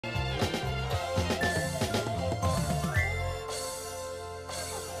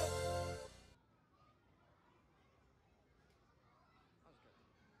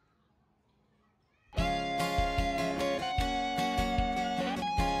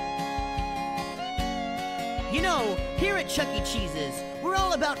You know, here at Chuck E. Cheese's, we're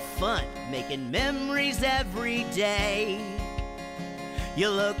all about fun, making memories every day. You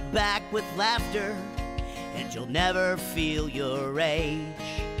look back with laughter, and you'll never feel your age.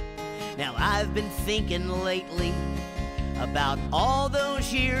 Now I've been thinking lately about all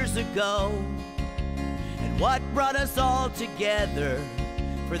those years ago, and what brought us all together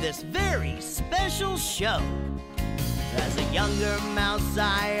for this very special show. As a younger mouse,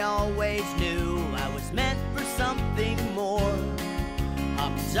 I always knew I was meant for something more.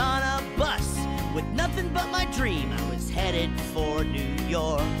 Hopped on a bus with nothing but my dream. I was headed for New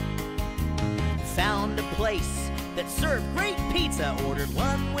York. Found a place that served great pizza. Ordered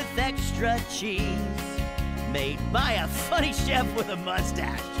one with extra cheese, made by a funny chef with a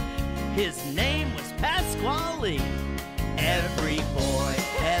mustache. His name was Pasquale. Every boy,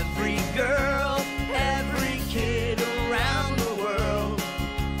 every girl, every kid around the world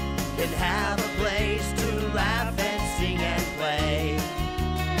can have a place to laugh and sing and play.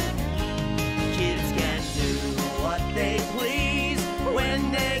 Kids can do what they please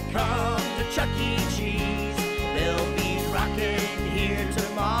when they come to Chuck E. Cheese. They'll be rocking here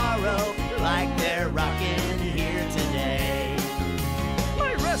tomorrow like they're rocking here today.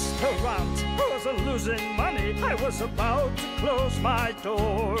 My restaurant was losing money. I was about to close my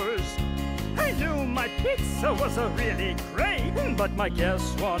doors. I knew my pizza was really great, but my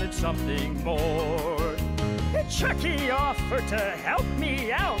guests wanted something more. Chucky offered to help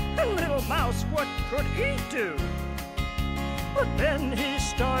me out. A little mouse, what could he do? But then he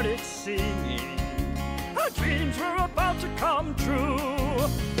started singing. Our dreams were about to come true.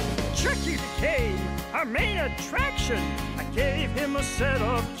 Chucky became our main attraction. I gave him a set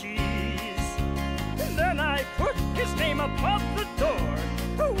of keys. And then I put his name above the door.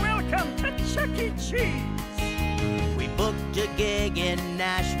 Welcome to Chuck E. Cheese. We booked a gig in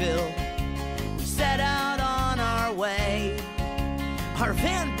Nashville. We set out on our way. Our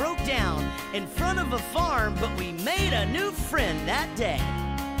van broke down in front of a farm, but we made a new friend that day.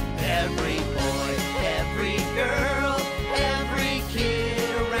 Every boy, every girl, every kid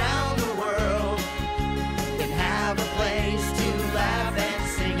around the world can have a place to laugh and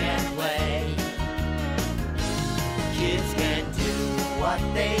sing and play. Kids can do what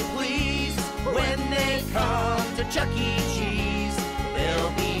they please when they come to Chuck E. Cheese.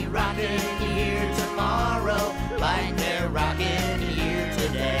 They'll be rocking here tomorrow like they're rocking here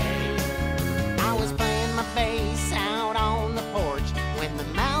today. I was playing my bass out on the porch when the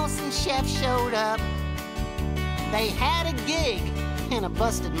mouse and chef showed up. They had a gig and a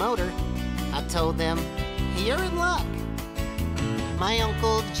busted motor. I told them, you're in luck. My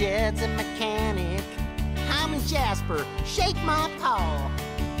Uncle Jed's a mechanic. I'm Jasper, shake my paw.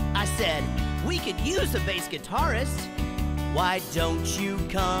 I said, we could use a bass guitarist. Why don't you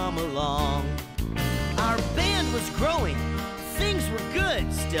come along? Our band was growing, things were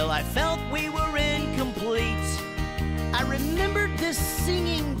good. Still, I felt we were incomplete. I remembered this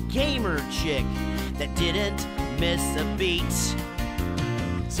singing gamer chick that didn't miss a beat.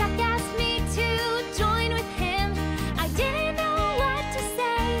 Chuck asked me to join with him. I didn't know what to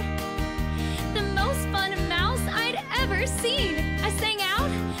say. The most fun mouse I'd ever seen. I sang out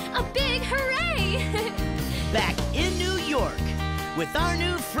a big hooray. Back in New York, with our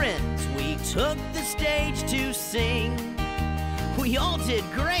new friends, we took the stage to sing. We all did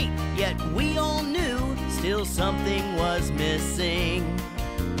great, yet we all knew still something was missing.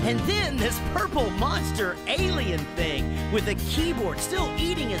 And then this purple monster alien thing with a keyboard still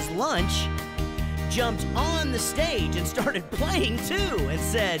eating his lunch jumped on the stage and started playing too and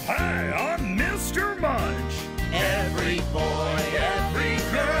said, Hi, I'm Mr. Munch. every boy, every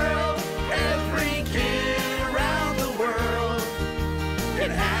girl, every kid around the world can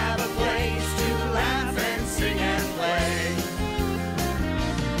have a place to laugh and sing and play.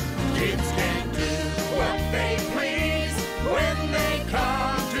 Kids can do what they please when they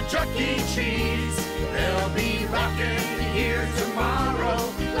come to Chuck E. Cheese. They'll be rocking here tomorrow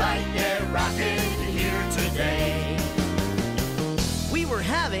like they're rocking here today. We were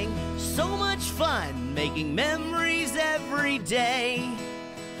having so much fun making memories every day.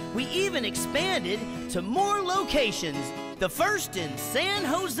 We even expanded to more locations, the first in San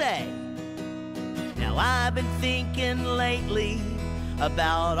Jose. Now I've been thinking lately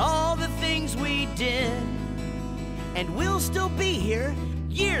about all the things we did, and we'll still be here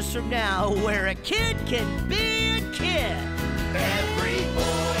years from now where a kid can be a kid. Every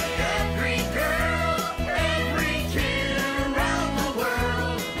boy